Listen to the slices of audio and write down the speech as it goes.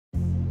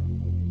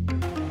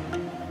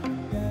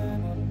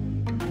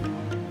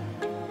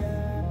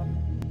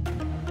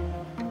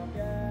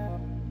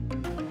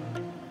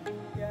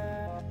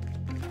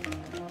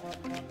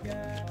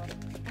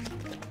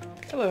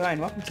Hello, hi,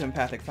 and welcome to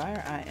Empathic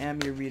Fire. I am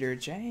your reader,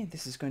 Jay.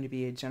 This is going to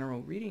be a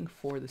general reading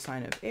for the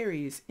sign of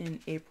Aries in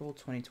April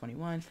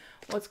 2021.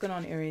 What's going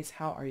on, Aries?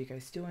 How are you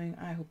guys doing?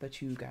 I hope that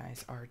you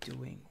guys are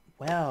doing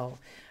well.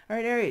 All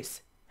right,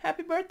 Aries.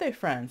 Happy birthday,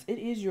 friends. It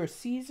is your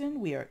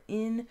season. We are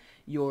in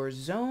your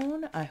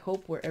zone. I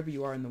hope wherever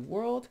you are in the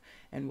world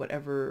and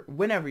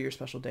whenever your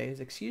special day is,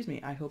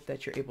 I hope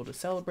that you're able to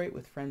celebrate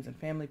with friends and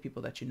family,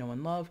 people that you know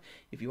and love.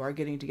 If you are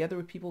getting together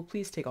with people,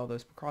 please take all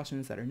those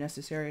precautions that are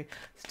necessary.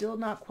 Still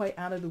not quite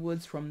out of the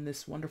woods from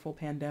this wonderful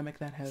pandemic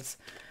that has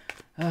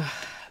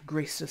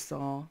graced us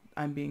all.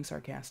 I'm being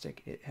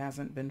sarcastic. It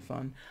hasn't been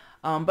fun.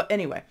 But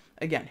anyway,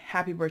 again,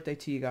 happy birthday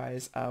to you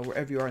guys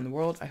wherever you are in the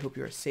world. I hope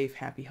you are safe,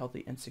 happy,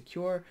 healthy, and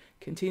secure.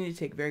 Continue to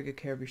take very good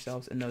care of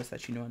yourselves and those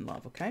that you know and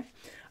love, okay?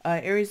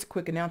 Aries,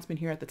 quick announcement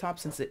here at the top.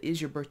 Since it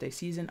is your birthday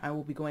season, I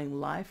will be going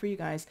live for you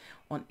guys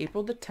on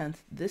April the 10th,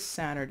 this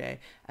Saturday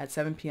at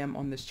 7 p.m.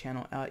 on this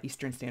channel,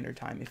 Eastern Standard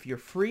Time. If you're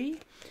free,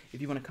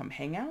 if you want to come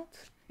hang out,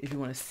 if you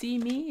want to see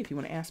me, if you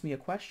want to ask me a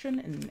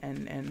question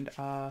and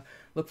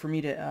look for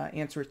me to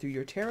answer it through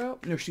your tarot,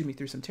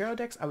 through some tarot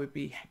decks, I would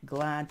be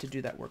glad to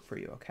do that work for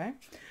you, okay?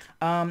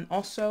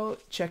 Also,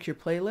 check your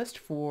playlist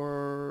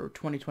for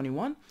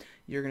 2021.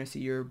 You're going to see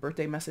your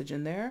birthday message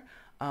in there,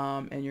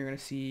 and you're going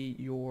to see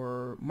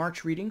your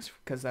March readings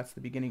because that's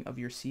the beginning of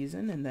your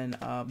season, and then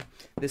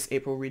this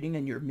April reading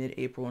and your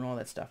mid-April and all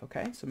that stuff,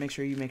 okay? So make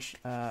sure you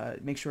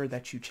make sure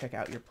that you check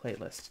out your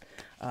playlist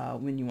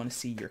when you want to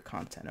see your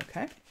content,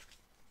 okay?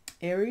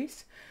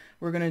 Aries,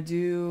 we're going to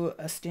do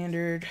a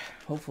standard,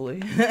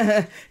 hopefully,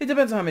 it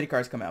depends on how many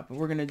cards come out, but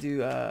we're going to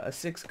do a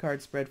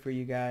 6-card spread for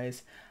you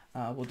guys.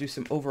 We'll do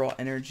some overall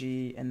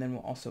energy, and then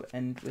we'll also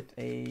end with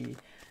an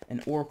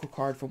oracle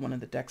card for one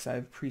of the decks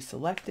I've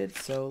pre-selected.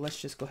 So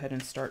let's just go ahead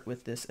and start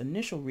with this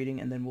initial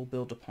reading, and then we'll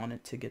build upon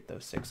it to get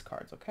those 6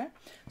 cards, okay?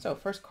 So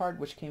first card,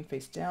 which came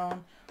face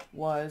down,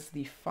 was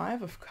the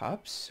 5 of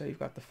Cups. So you've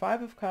got the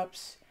 5 of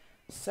Cups,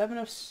 7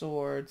 of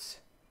Swords,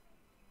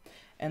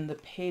 and the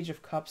Page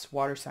of Cups,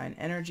 water sign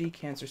energy.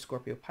 Cancer,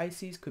 Scorpio,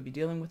 Pisces. Could be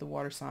dealing with a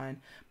water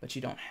sign, but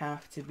you don't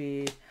have to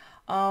be.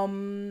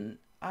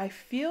 I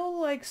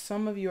feel like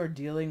some of you are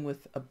dealing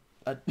with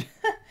a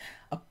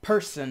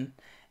person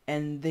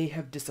and they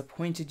have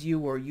disappointed you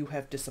or you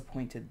have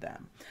disappointed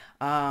them.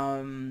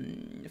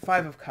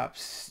 5 of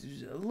Cups,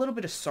 a little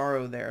bit of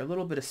sorrow there, a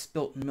little bit of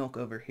spilt milk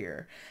over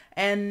here.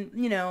 And,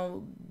 you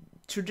know,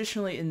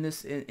 traditionally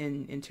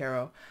in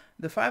tarot,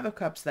 the 5 of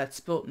Cups, that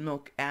spilt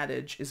milk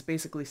adage, is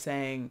basically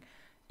saying,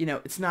 you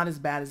know, it's not as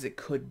bad as it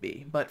could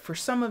be. But for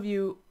some of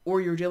you,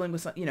 or you're dealing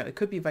with, you know, it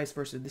could be vice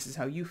versa. This is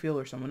how you feel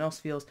or someone else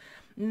feels.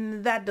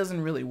 That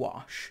doesn't really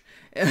wash.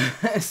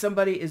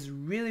 Somebody is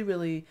really,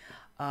 really,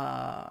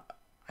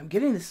 I'm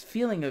getting this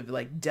feeling of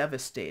like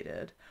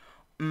devastated.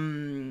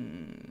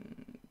 Feel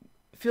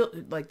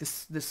like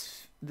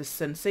this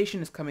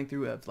sensation is coming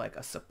through of like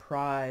a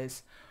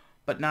surprise,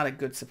 but not a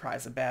good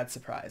surprise, a bad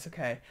surprise,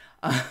 okay?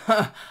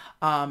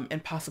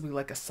 And possibly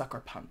like a sucker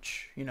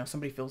punch. You know,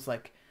 somebody feels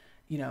like,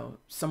 you know,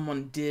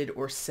 someone did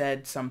or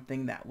said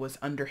something that was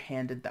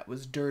underhanded, that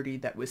was dirty,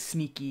 that was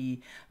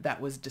sneaky, that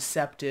was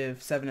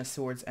deceptive. 7 of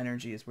Swords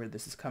energy is where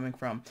this is coming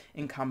from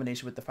in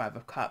combination with the 5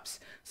 of Cups.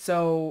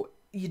 So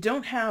you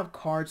don't have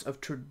cards of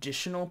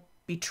traditional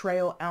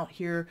betrayal out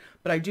here,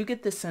 but I do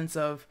get this sense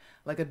of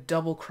like a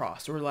double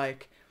cross or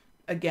like,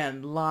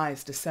 again,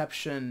 lies,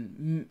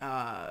 deception,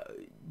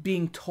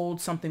 being told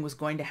something was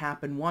going to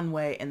happen one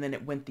way and then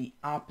it went the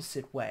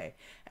opposite way.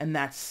 And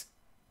that's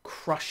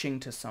crushing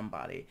to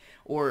somebody.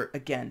 Or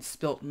again,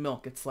 spilt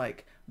milk. It's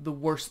like the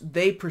worst.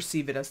 They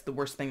perceive it as the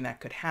worst thing that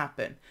could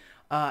happen.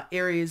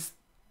 Aries,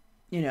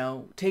 you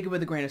know, take it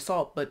with a grain of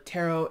salt, but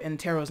tarot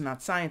is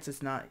not science.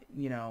 It's not,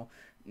 you know,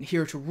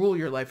 here to rule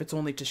your life. It's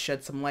only to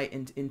shed some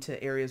light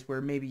into areas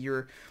where maybe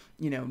you're,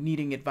 you know,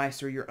 needing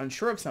advice or you're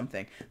unsure of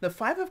something. The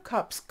 5 of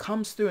Cups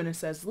comes through and it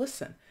says,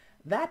 listen,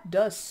 that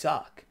does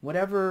suck,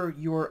 whatever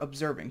you're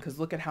observing, because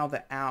look at how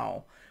the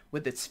owl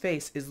with its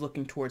face is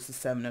looking towards the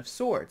 7 of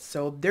Swords.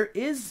 So there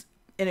is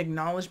an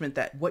acknowledgement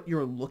that what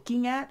you're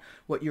looking at,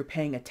 what you're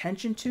paying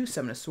attention to,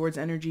 7 of Swords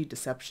energy,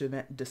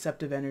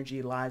 deceptive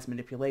energy, lies,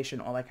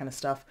 manipulation, all that kind of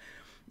stuff.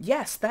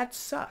 Yes, that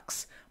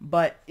sucks.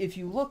 But if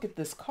you look at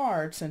this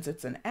card, since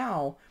it's an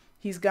owl,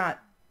 he's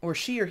got, or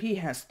she or he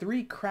has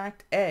 3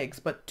 cracked eggs,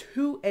 but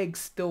 2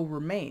 eggs still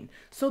remain.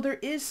 So there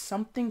is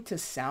something to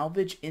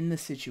salvage in the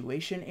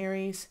situation,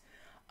 Aries,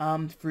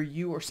 for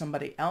you or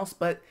somebody else,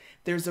 but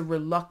there's a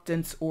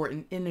reluctance or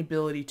an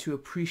inability to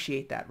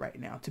appreciate that right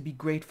now, to be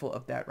grateful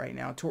of that right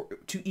now, to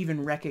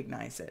even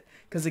recognize it.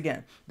 Because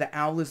again, the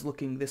owl is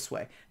looking this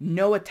way.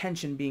 No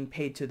attention being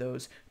paid to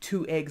those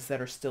 2 eggs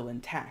that are still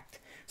intact.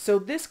 So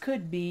this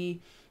could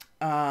be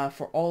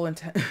for all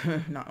intent,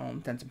 not all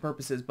intents and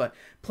purposes, but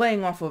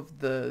playing off of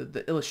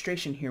the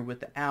illustration here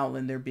with the owl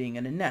and there being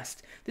in a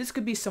nest. This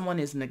could be someone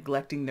is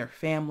neglecting their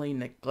family,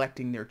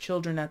 neglecting their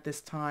children at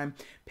this time,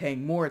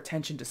 paying more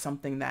attention to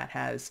something that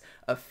has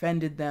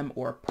offended them,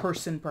 or a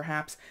person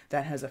perhaps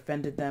that has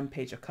offended them.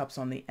 Page of Cups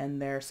on the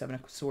end there, Seven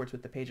of Swords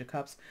with the Page of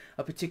Cups.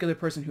 A particular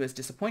person who has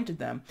disappointed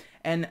them.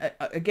 And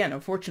again,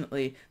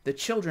 unfortunately, the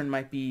children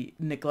might be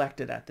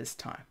neglected at this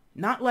time.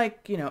 Not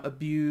like,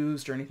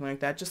 abused or anything like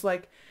that. Just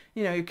like,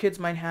 your kids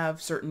might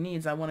have certain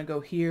needs. I want to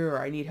go here,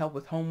 or I need help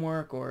with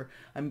homework, or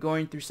I'm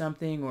going through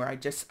something, or I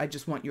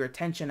just want your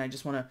attention. I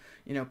just want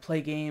to,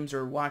 play games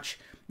or watch,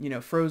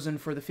 Frozen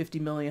for the 50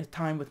 millionth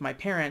time with my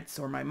parents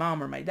or my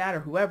mom or my dad or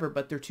whoever,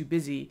 but they're too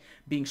busy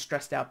being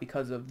stressed out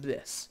because of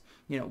this.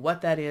 What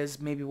that is,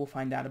 maybe we'll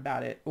find out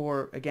about it.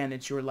 Or again,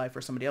 it's your life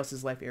or somebody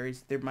else's life,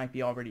 Aries. There might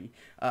be already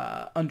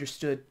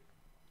understood.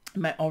 It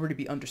might already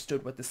be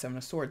understood what the Seven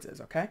of Swords is,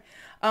 okay?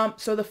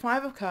 So the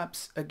Five of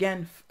Cups,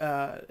 again,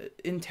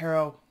 in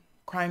tarot,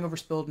 crying over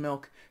spilled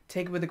milk,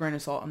 take it with a grain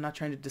of salt. I'm not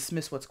trying to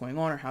dismiss what's going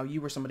on or how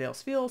you or somebody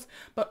else feels,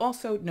 but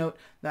also note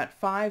that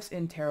fives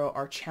in tarot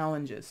are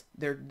challenges.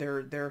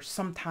 They're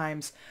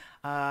sometimes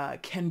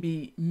can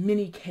be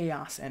mini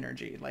chaos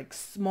energy, like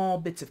small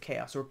bits of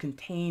chaos or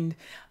contained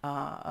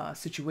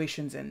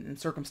situations and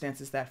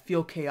circumstances that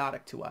feel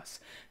chaotic to us.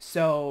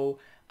 So,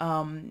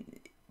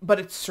 but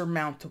it's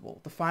surmountable.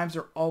 The fives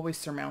are always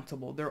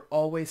surmountable. They're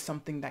always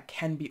something that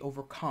can be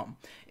overcome.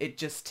 It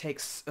just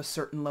takes a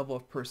certain level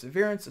of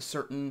perseverance, a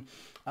certain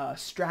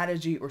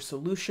strategy or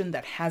solution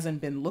that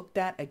hasn't been looked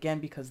at, again,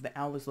 because the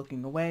owl is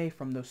looking away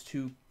from those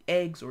two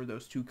eggs or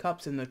those two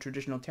cups in the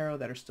traditional tarot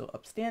that are still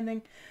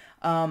upstanding.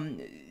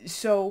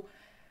 So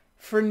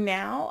for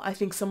now, I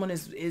think someone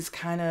is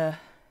kind of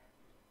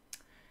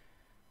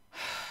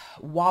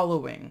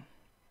wallowing.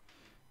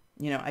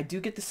 I do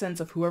get the sense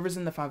of whoever's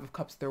in the Five of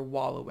Cups, they're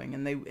wallowing,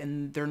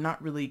 and they're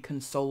not really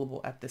consolable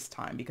at this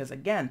time, because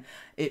again,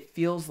 it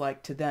feels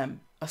like to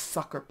them a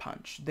sucker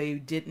punch. They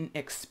didn't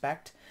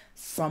expect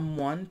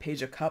someone,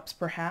 Page of Cups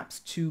perhaps,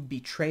 to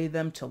betray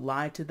them, to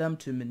lie to them,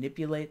 to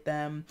manipulate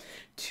them,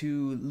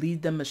 to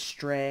lead them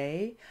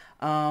astray.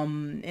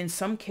 In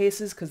some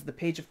cases, because the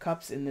Page of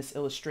Cups in this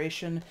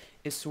illustration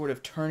is sort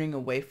of turning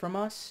away from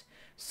us.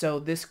 So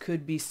this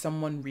could be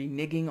someone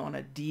reneging on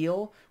a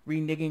deal,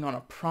 reneging on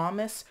a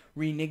promise,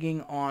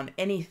 reneging on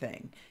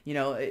anything.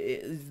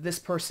 This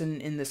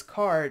person in this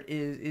card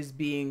is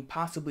being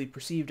possibly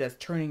perceived as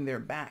turning their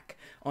back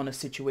on a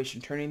situation,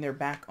 turning their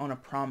back on a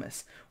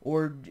promise,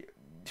 or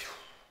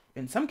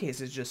in some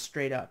cases just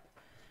straight up,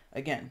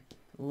 again,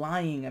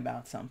 lying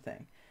about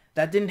something.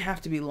 That didn't have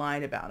to be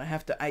lied about.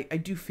 I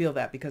do feel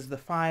that, because the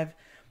five,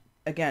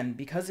 again,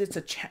 because it's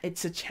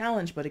a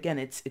challenge, but again,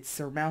 it's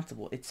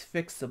surmountable, it's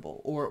fixable,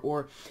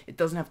 or it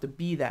doesn't have to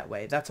be that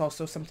way. That's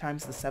also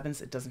sometimes the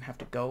sevens. It doesn't have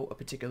to go a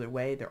particular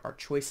way. There are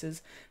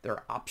choices. There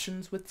are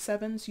options with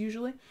sevens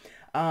usually.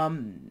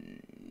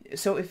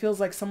 So it feels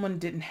like someone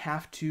didn't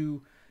have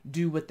to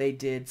do what they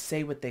did,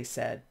 say what they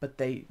said, but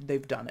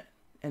they've done it,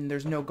 and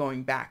there's no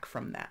going back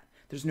from that.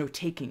 There's no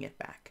taking it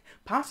back.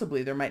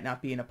 Possibly there might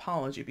not be an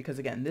apology, because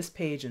again, this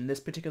page in this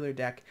particular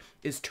deck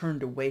is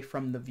turned away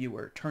from the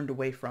viewer, turned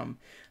away from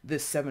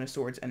this Seven of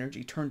Swords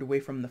energy, turned away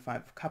from the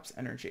Five of Cups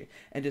energy,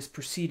 and is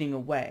proceeding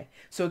away.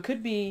 So it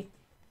could be,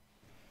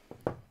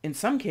 in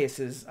some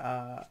cases,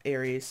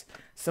 Aries,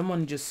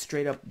 someone just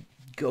straight up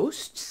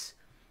ghosts,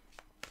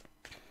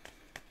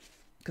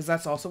 because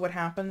that's also what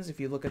happens if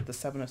you look at the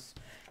Seven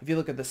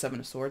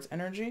of Swords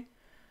energy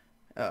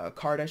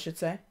card, I should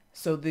say.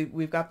 So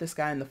we've got this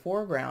guy in the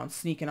foreground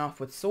sneaking off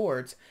with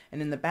swords,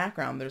 and in the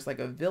background there's like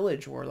a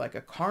village or like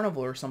a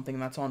carnival or something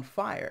that's on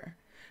fire.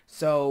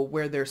 So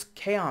where there's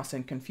chaos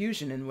and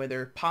confusion, and where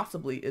there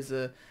possibly is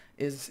a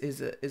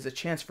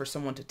chance for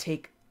someone to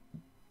take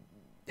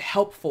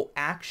helpful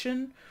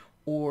action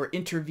or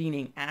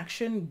intervening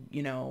action,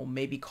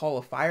 maybe call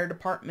a fire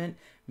department,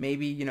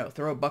 maybe,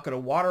 throw a bucket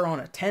of water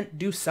on a tent,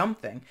 do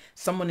something.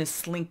 Someone is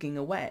slinking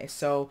away.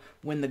 So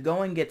when the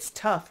going gets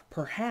tough,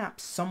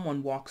 perhaps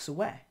someone walks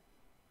away.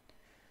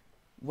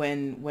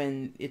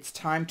 When it's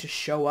time to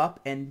show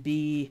up and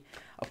be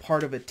a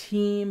part of a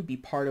team, be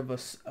part of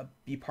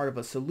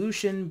a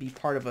solution, be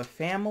part of a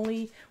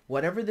family,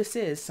 whatever this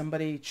is,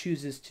 somebody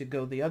chooses to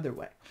go the other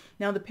way.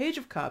 Now the Page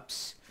of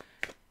Cups,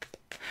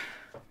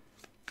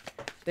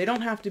 they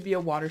don't have to be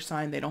a water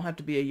sign. They don't have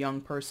to be a young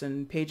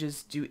person.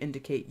 Pages do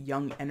indicate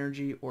young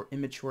energy or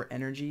immature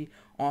energy,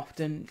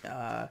 often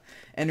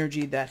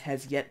energy that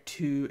has yet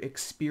to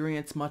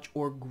experience much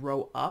or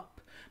grow up.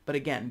 But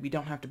again, we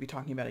don't have to be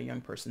talking about a young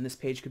person. This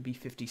page could be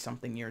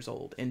 50-something years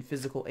old in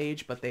physical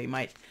age, but they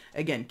might,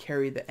 again,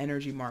 carry the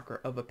energy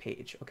marker of a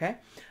page, okay?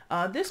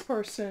 This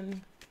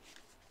person,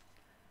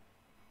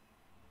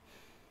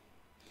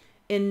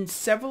 in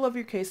several of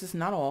your cases,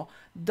 not all,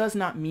 does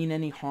not mean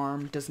any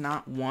harm, does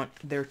not want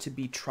there to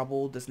be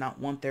trouble, does not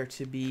want there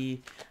to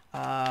be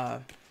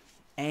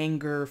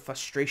anger,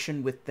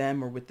 frustration with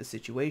them or with the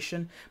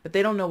situation, but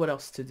they don't know what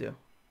else to do.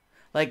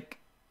 Like,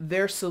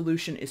 their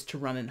solution is to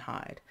run and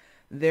hide.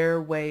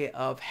 Their way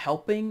of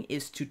helping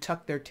is to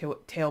tuck their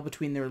tail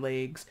between their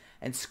legs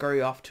and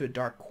scurry off to a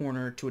dark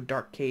corner, to a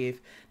dark cave,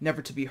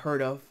 never to be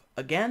heard of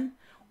again,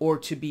 or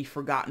to be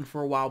forgotten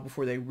for a while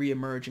before they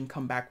reemerge and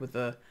come back with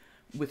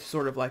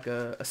sort of like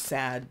a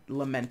sad,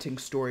 lamenting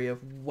story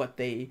of what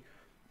they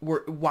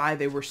were, why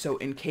they were so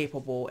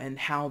incapable and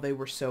how they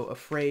were so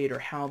afraid, or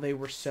how they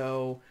were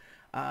so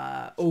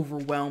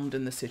overwhelmed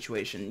in the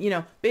situation. You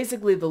know,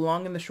 basically the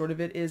long and the short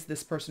of it is,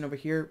 this person over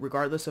here,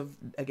 regardless of,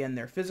 again,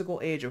 their physical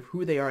age, of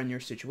who they are in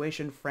your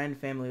situation, friend,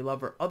 family,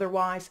 lover,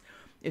 otherwise,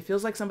 it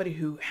feels like somebody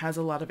who has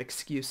a lot of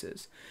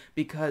excuses,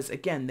 because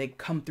again, they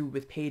come through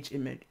with page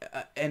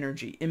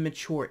energy,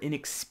 immature,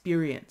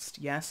 inexperienced.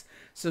 Yes.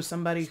 So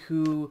somebody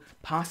who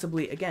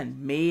possibly, again,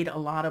 made a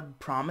lot of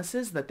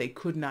promises that they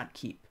could not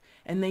keep,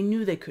 and they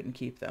knew they couldn't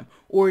keep them,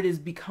 or it is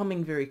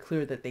becoming very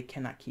clear that they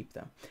cannot keep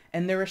them,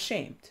 and they're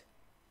ashamed.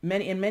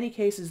 In many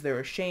cases, they're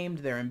ashamed,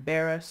 they're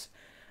embarrassed,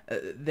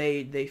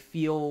 they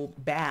feel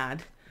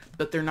bad,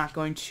 but they're not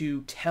going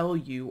to tell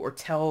you or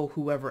tell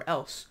whoever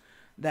else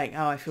that,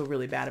 oh, I feel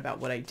really bad about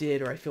what I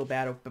did, or I feel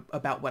bad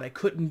about what I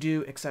couldn't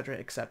do, etc.,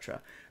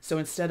 etc. So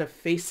instead of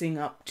facing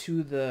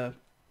the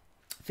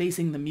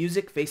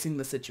music, facing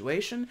the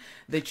situation,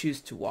 they choose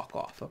to walk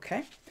off.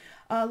 Okay,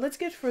 let's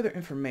get further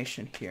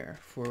information here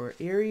for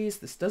Aries.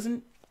 This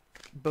doesn't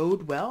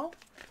bode well.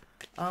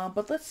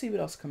 But let's see what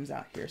else comes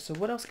out here. So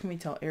what else can we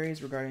tell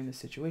Aries regarding the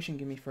situation?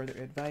 Give me further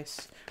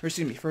advice, or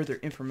excuse me, further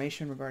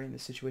information regarding the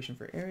situation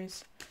for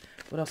Aries.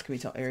 What else can we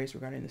tell Aries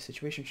regarding the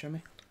situation? Show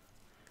me.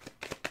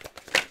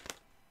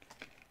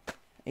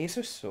 Ace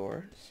of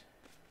Swords.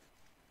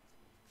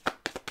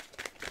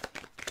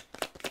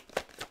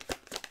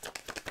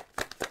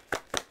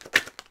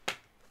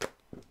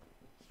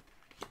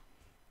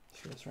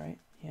 Feels right.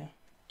 Yeah.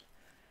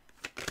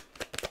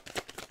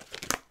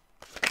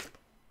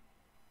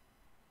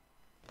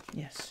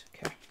 Yes,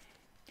 okay.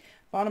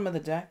 Bottom of the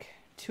deck,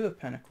 Two of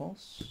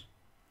Pentacles.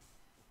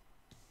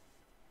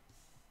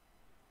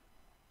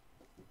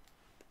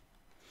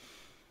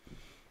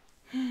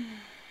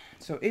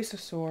 So Ace of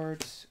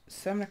Swords,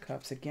 Seven of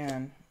Cups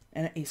again,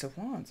 and an Ace of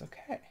Wands,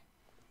 okay.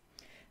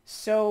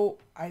 So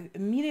I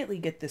immediately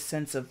get this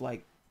sense of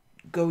like,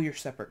 go your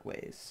separate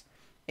ways.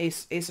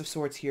 Ace of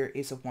Swords here,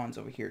 Ace of Wands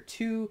over here.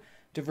 Two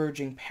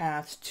diverging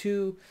paths,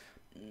 two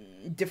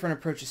different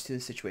approaches to the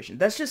situation.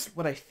 That's just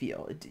what I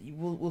feel.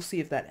 We'll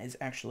see if that is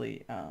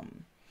actually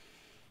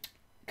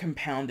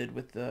compounded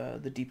with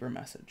the deeper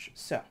message.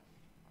 So,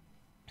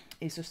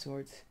 Ace of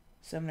Swords,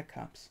 Seven of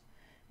Cups,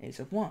 Ace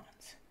of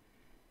Wands.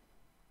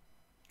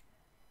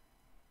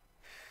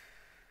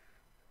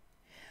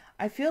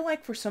 I feel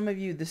like for some of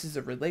you, this is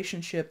a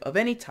relationship of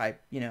any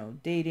type, you know,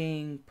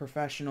 dating,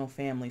 professional,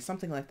 family,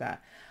 something like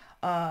that.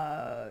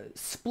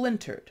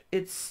 Splintered.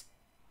 It's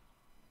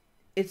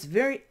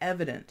very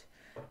evident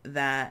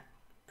that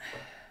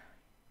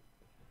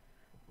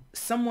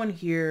someone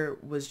here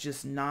was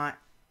just not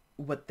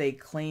what they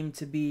claimed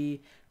to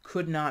be,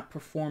 could not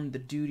perform the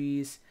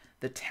duties,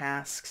 the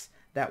tasks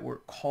that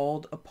were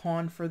called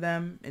upon for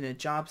them in a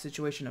job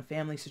situation, a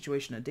family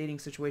situation, a dating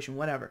situation,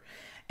 whatever.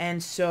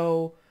 And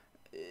so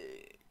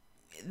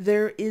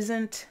there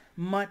isn't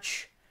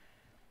much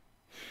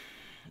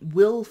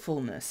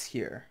willfulness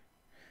here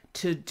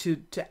to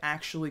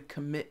actually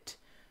commit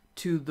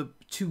to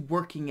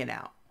working it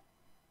out.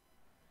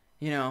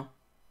 You know,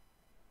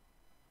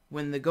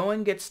 when the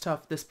going gets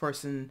tough, this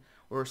person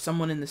or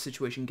someone in the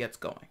situation gets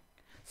going.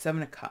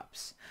 Seven of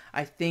Cups.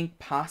 I think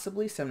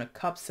possibly Seven of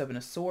Cups, Seven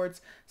of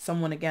Swords.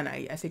 Someone, again,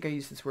 I think I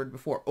used this word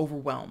before,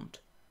 overwhelmed.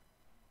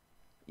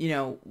 You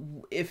know,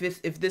 if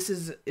this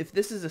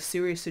is a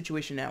serious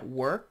situation at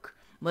work,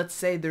 let's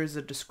say there's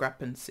a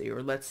discrepancy,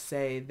 or let's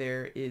say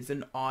there is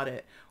an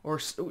audit,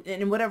 or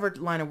in whatever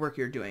line of work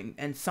you're doing,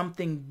 and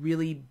something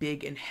really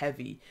big and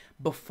heavy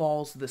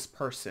befalls this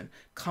person,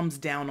 comes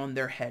down on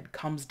their head,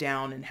 comes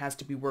down and has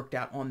to be worked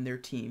out on their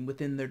team,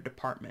 within their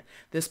department.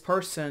 This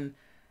person,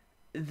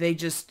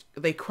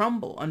 they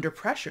crumble under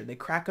pressure. They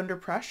crack under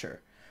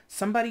pressure.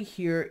 Somebody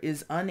here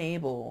is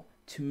unable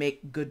to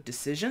make good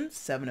decisions.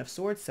 Seven of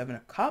Swords, Seven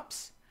of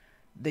Cups.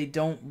 They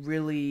don't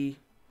really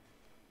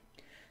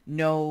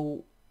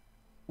know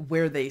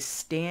where they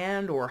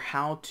stand or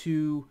how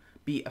to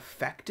be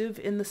effective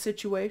in the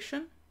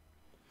situation.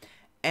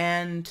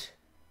 And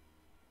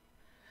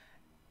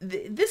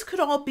this could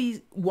all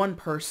be one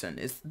person.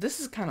 This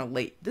is kind of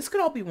late. This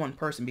could all be one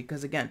person,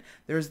 because again,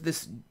 there's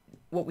this,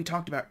 what we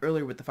talked about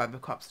earlier with the Five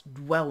of Cups,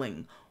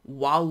 dwelling,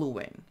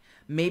 wallowing.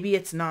 Maybe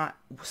it's not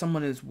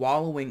someone is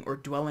wallowing or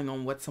dwelling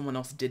on what someone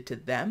else did to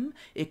them.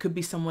 It could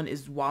be someone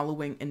is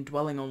wallowing and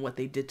dwelling on what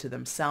they did to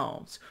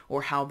themselves,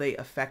 or how they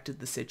affected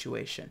the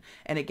situation.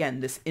 And again,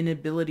 this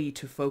inability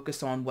to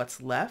focus on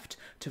what's left,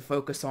 to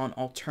focus on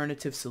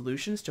alternative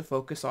solutions, to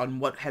focus on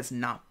what has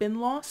not been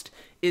lost,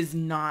 is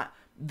not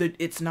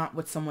it's not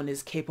what someone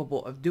is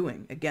capable of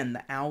doing. Again,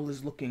 the owl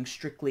is looking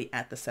strictly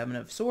at the Seven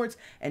of Swords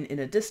and in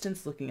a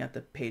distance looking at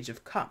the Page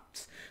of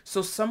Cups.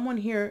 So someone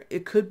here,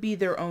 it could be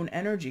their own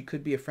energy,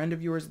 could be a friend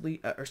of yours,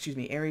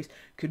 Aries,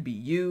 could be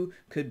you,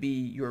 could be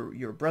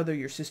your brother,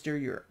 your sister,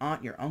 your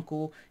aunt, your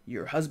uncle,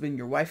 your husband,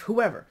 your wife,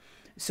 whoever.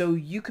 So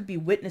you could be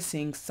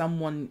witnessing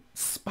someone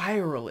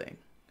spiraling,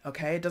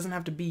 okay? It doesn't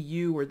have to be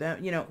you or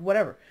them,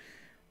 whatever.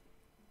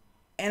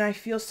 And I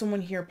feel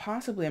someone here,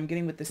 possibly, I'm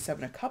getting with the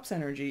Seven of Cups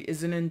energy,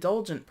 is an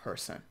indulgent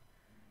person.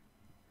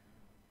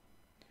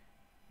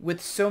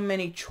 With so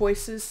many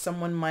choices,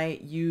 someone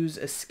might use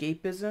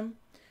escapism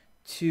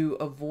to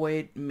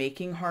avoid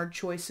making hard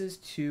choices,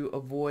 to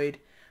avoid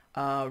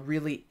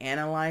really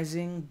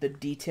analyzing the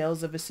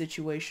details of a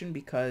situation,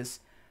 because,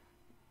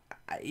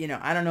 I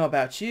don't know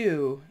about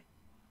you,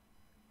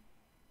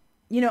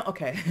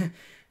 okay,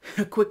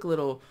 a quick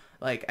little,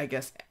 I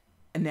guess,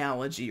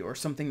 analogy or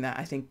something that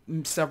I think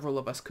several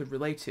of us could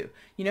relate to.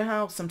 You know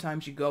how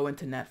sometimes you go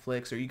into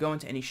Netflix or you go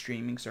into any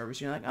streaming service,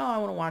 you're like, oh, I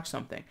want to watch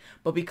something.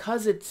 But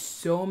because it's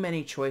so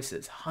many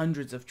choices,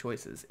 hundreds of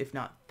choices, if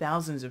not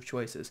thousands of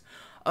choices,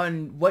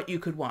 on what you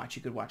could watch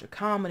a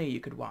comedy,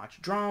 you could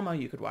watch drama,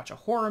 you could watch a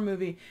horror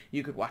movie,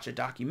 you could watch a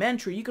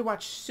documentary, you could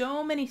watch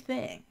so many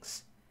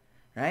things,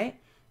 right?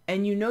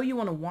 And you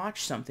want to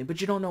watch something,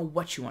 but you don't know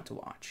what you want to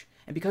watch.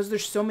 And because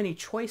there's so many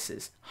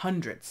choices,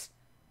 hundreds,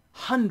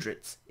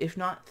 if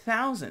not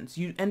thousands,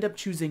 you end up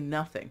choosing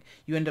nothing.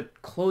 You end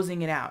up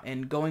closing it out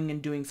and going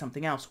and doing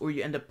something else, or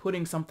you end up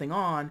putting something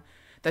on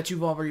that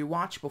you've already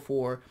watched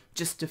before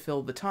just to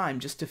fill the time,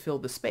 just to fill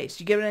the space.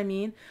 You get what I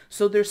mean?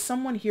 So there's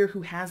someone here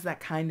who has that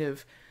kind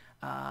of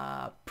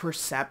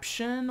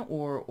perception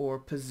or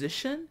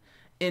position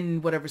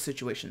in whatever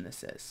situation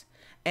this is.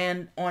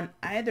 And on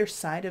either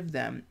side of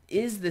them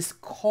is this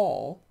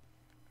call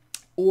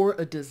or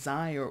a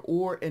desire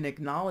or an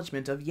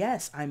acknowledgement of,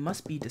 yes, I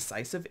must be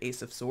decisive,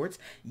 Ace of Swords.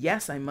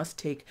 Yes, I must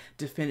take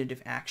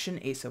definitive action,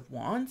 Ace of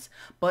Wands.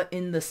 But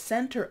in the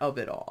center of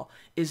it all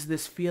is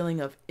this feeling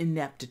of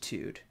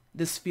ineptitude,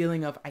 this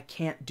feeling of I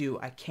can't do,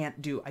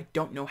 I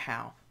don't know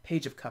how.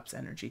 Page of Cups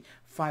energy,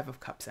 Five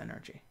of Cups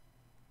energy.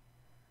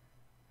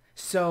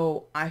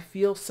 So I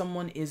feel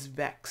someone is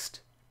vexed,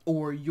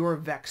 or you're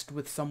vexed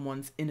with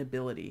someone's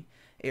inability,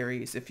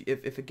 Aries.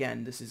 If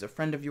again, this is a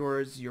friend of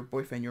yours, your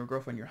boyfriend, your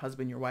girlfriend, your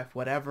husband, your wife,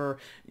 whatever,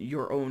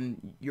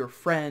 your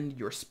friend,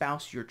 your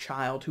spouse, your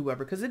child,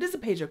 whoever, because it is a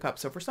Page of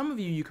Cups. So for some of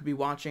you, you could be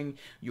watching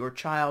your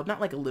child,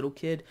 not like a little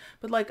kid,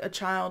 but like a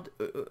child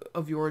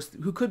of yours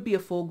who could be a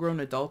full-grown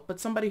adult,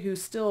 but somebody who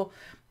still,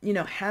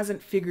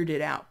 hasn't figured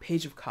it out.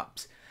 Page of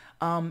Cups.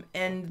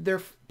 And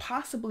they're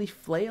possibly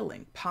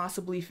flailing,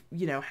 possibly,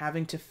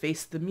 having to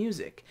face the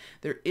music.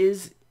 There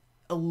is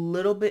a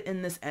little bit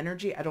in this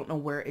energy. I don't know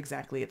where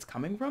exactly it's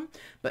coming from,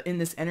 but in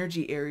this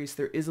energy, Aries,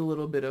 there is a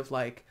little bit of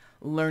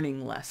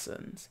learning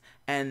lessons,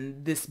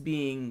 and this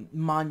being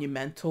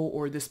monumental,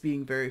 or this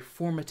being very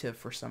formative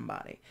for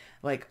somebody.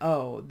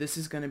 Oh, this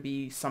is going to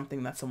be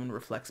something that someone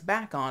reflects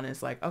back on,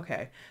 is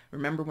okay,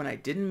 remember when I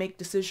didn't make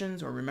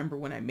decisions, or remember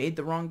when I made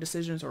the wrong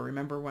decisions, or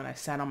remember when I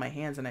sat on my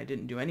hands and I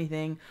didn't do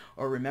anything,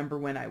 or remember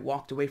when I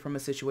walked away from a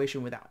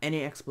situation without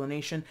any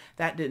explanation.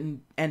 That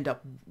didn't end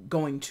up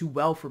going too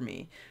well for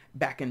me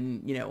back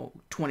in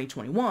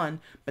 2021,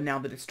 but now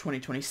that it's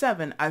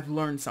 2027, I've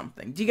learned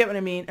something. Do you get what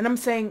I mean? And I'm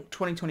saying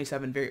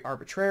 2027 very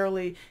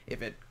arbitrarily.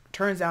 If it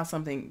turns out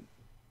something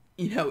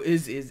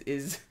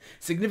is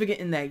significant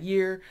in that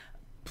year,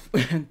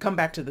 come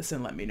back to this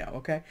and let me know,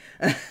 okay?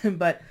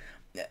 But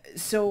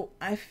so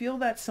I feel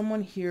that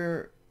someone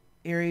here,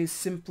 Aries,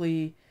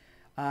 simply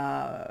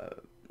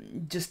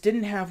just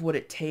didn't have what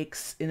it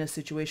takes in a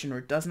situation,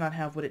 or does not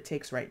have what it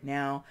takes right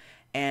now.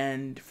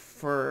 And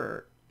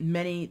for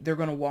many, they're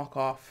going to walk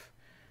off,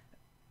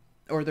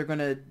 or they're going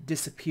to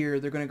disappear.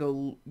 They're going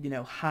to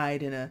go,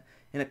 hide in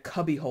a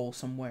cubby hole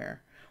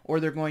somewhere, or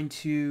they're going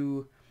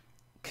to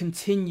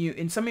continue.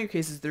 In some of your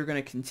cases, they're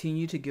going to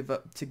continue to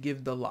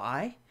give the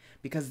lie,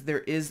 because there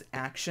is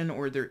action,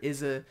 or there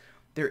is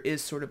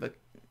sort of a,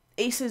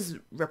 aces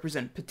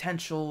represent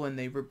potential, and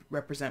they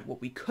represent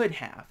what we could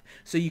have.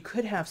 So you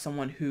could have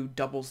someone who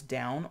doubles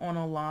down on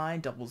a lie,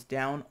 doubles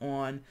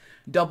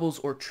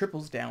or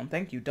triples down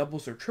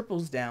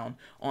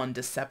on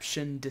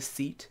deception,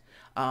 deceit.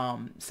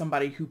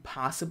 Somebody who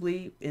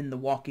possibly, in the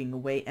walking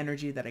away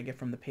energy that I get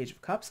from the Page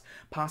of Cups,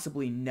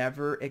 possibly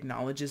never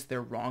acknowledges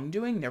their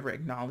wrongdoing, never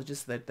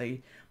acknowledges that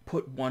they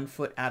put one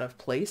foot out of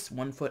place,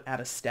 one foot out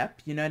of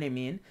step, you know what I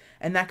mean?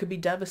 And that could be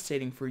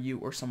devastating for you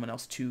or someone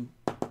else to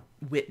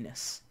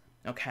witness,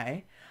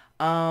 okay?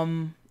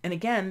 And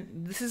again,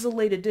 this is a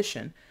late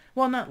edition.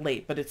 Well, not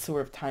late, but it's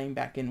sort of tying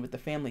back in with the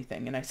family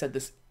thing. And I said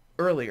this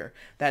earlier,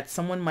 that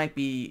someone might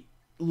be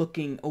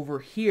looking over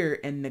here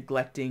and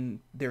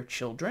neglecting their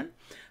children.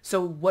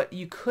 So what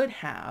you could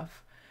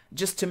have,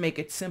 just to make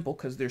it simple,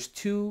 because there's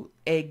two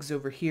eggs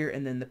over here,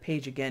 and then the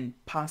page again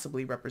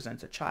possibly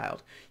represents a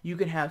child. You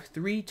can have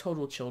 3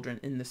 total children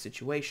in the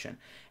situation,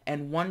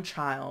 and one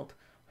child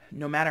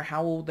no matter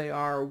how old they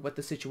are or what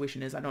the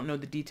situation is, I don't know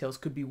the details,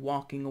 could be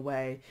walking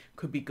away,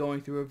 could be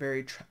going through a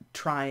very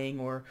trying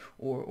or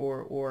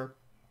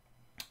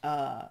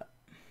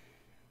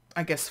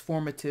I guess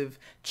formative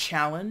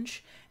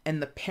challenge,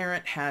 and the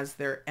parent has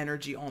their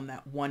energy on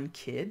that one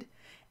kid,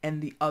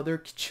 and the other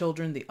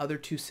children, the other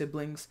two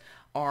siblings,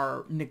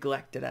 are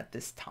neglected at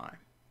this time.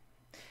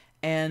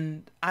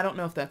 And I don't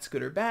know if that's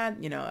good or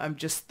bad,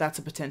 that's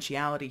a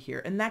potentiality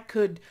here. And that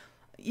could,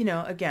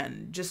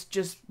 again,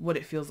 just what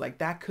it feels like,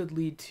 that could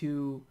lead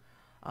to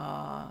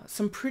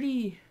some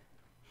pretty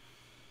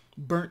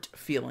burnt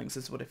feelings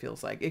is what it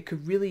feels like. It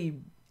could really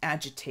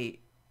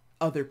agitate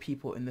other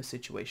people in the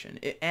situation.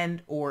 It's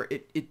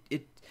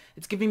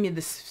giving me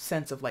this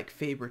sense of like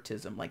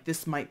favoritism. Like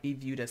this might be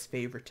viewed as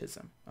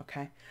favoritism.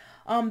 Okay.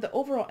 The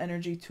overall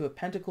energy, Two of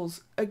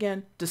Pentacles,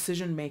 again,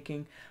 decision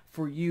making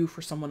for you,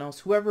 for someone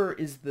else, whoever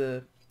is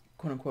the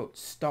quote unquote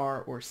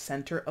star or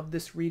center of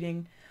this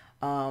reading,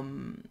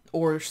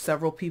 or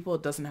several people.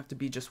 It doesn't have to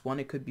be just one.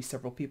 It could be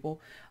several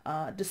people.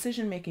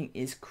 Decision making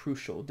is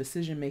crucial.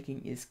 Decision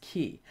making is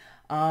key.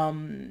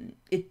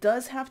 It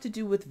does have to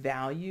do with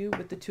value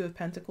with the Two of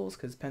Pentacles,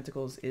 because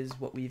Pentacles is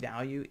what we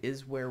value,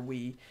 is where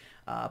we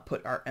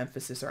put our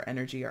emphasis, our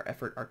energy, our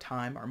effort, our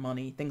time, our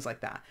money, things like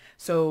that.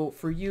 So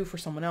for you, for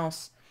someone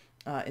else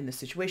in the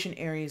situation,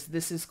 Aries,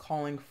 this is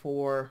calling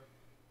for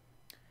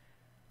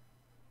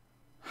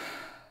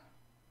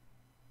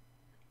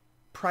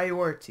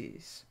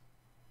priorities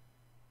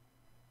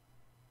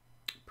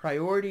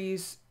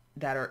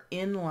that are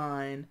in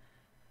line,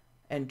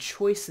 and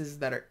choices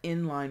that are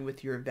in line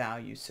with your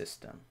value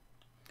system.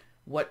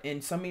 What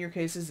in some of your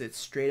cases, it's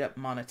straight up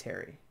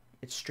monetary.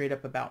 It's straight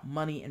up about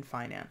money and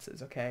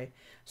finances, okay?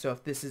 So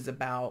if this is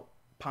about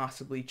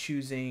possibly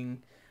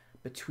choosing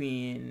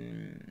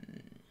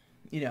between,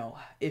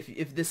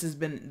 if this has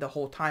been the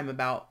whole time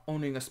about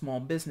owning a small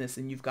business,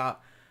 and you've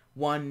got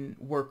one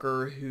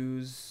worker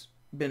who's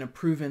been a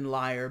proven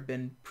liar,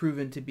 been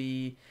proven to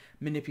be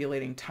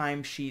manipulating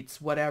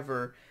timesheets,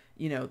 whatever,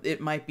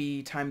 it might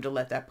be time to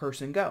let that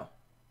person go.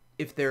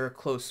 If they're a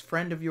close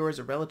friend of yours,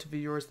 a relative of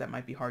yours, that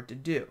might be hard to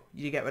do.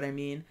 You get what I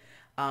mean?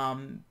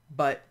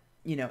 But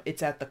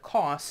it's at the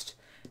cost,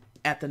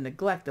 at the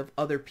neglect of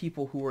other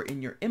people who are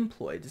in your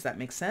employ. Does that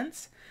make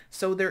sense?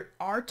 So there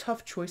are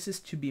tough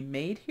choices to be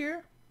made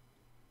here.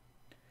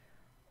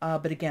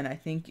 But again, I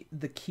think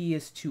the key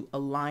is to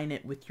align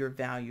it with your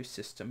value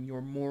system, your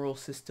moral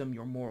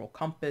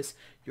compass,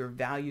 your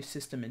value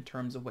system in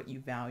terms of what you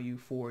value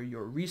for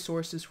your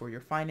resources, for your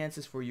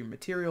finances, for your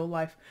material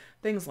life,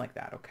 things like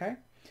that, okay?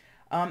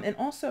 And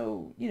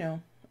also,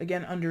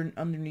 again,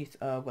 underneath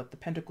what the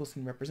Pentacles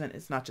can represent,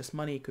 it's not just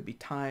money. It could be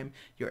time,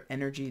 your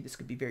energy. This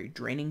could be very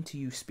draining to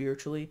you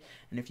spiritually.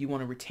 And if you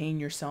want to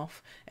retain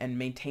yourself and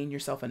maintain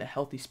yourself in a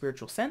healthy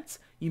spiritual sense,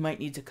 you might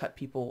need to cut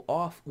people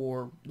off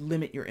or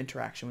limit your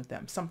interaction with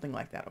them. Something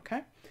like that,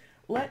 okay?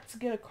 Let's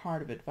get a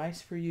card of advice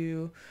for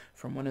you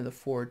from one of the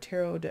four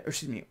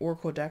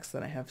oracle decks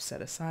that I have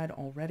set aside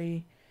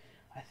already.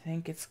 I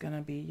think it's going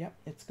to be,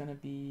 it's going to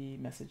be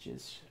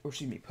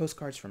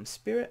postcards from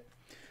Spirit.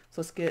 So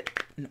let's get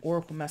an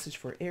oracle message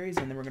for Aries,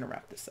 and then we're going to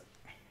wrap this up.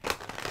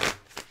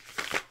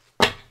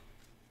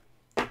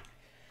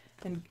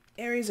 And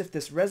Aries, if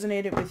this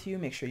resonated with you,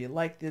 make sure you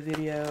like the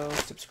video,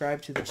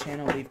 subscribe to the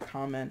channel, leave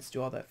comments,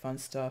 do all that fun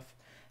stuff.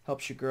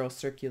 Helps your girl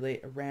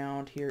circulate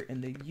around here in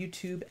the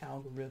YouTube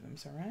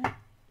algorithms, all right?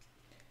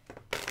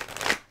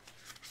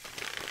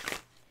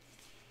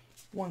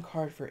 One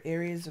card for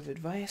Aries of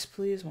advice,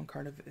 please. One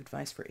card of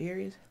advice for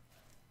Aries.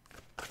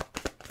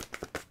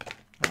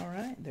 All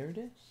right, there it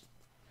is.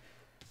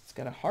 It's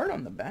got a heart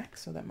on the back,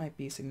 so that might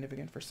be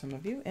significant for some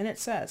of you. And it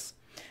says,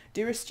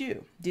 "Dearest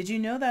you, did you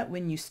know that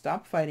when you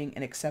stop fighting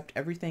and accept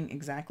everything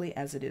exactly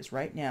as it is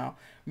right now,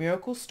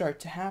 miracles start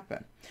to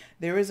happen?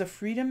 There is a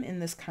freedom in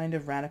this kind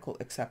of radical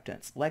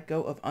acceptance. Let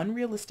go of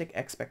unrealistic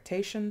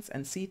expectations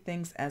and see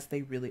things as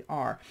they really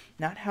are,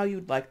 not how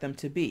you'd like them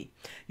to be.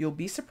 You'll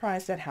be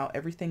surprised at how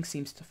everything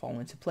seems to fall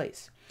into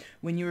place.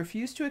 When you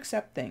refuse to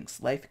accept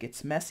things, life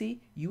gets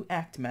messy, you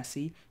act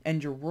messy,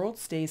 and your world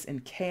stays in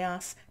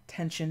chaos,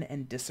 tension,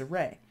 and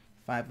disarray."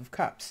 5 of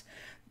Cups.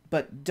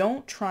 But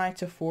don't try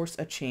to force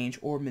a change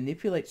or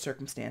manipulate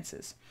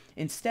circumstances.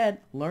 Instead,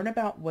 learn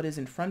about what is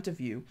in front of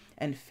you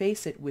and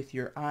face it with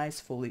your eyes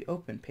fully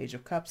open. Page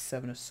of Cups,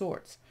 7 of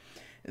Swords.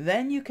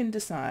 Then you can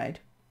decide,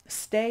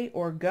 stay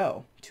or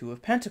go. 2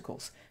 of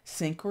Pentacles.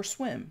 Sink or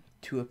swim.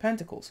 2 of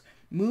Pentacles.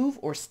 Move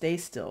or stay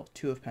still.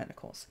 2 of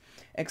Pentacles.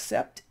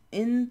 Acceptance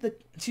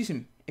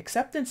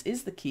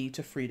is the key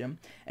to freedom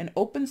and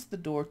opens the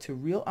door to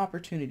real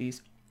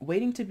opportunities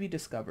waiting to be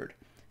discovered.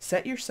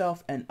 Set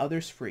yourself and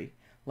others free.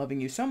 Loving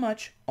you so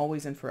much,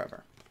 always and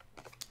forever.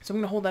 So I'm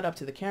going to hold that up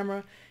to the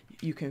camera.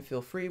 You can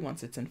feel free,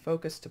 once it's in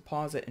focus, to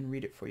pause it and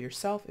read it for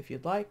yourself if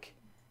you'd like.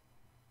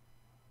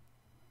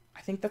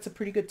 I think that's a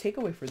pretty good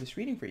takeaway for this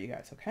reading for you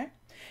guys, okay?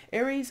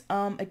 Aries,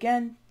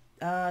 again,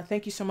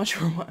 thank you so much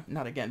for,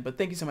 not again, but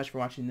thank you so much for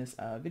watching this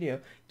video.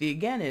 The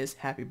again is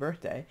happy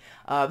birthday.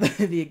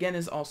 The again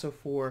is also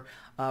for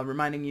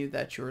reminding you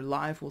that your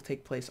live will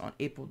take place on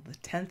April the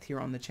 10th here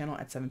on the channel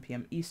at 7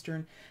 p.m.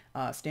 Eastern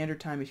Standard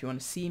Time. If you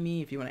want to see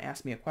me, if you want to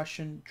ask me a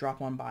question,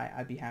 drop on by.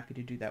 I'd be happy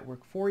to do that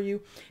work for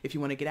you. If you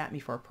want to get at me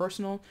for a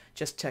personal,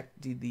 just check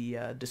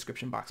the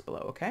description box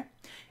below, okay?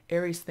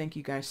 Aries, thank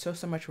you guys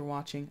so much for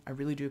watching. I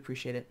really do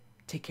appreciate it.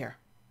 Take care.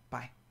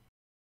 Bye.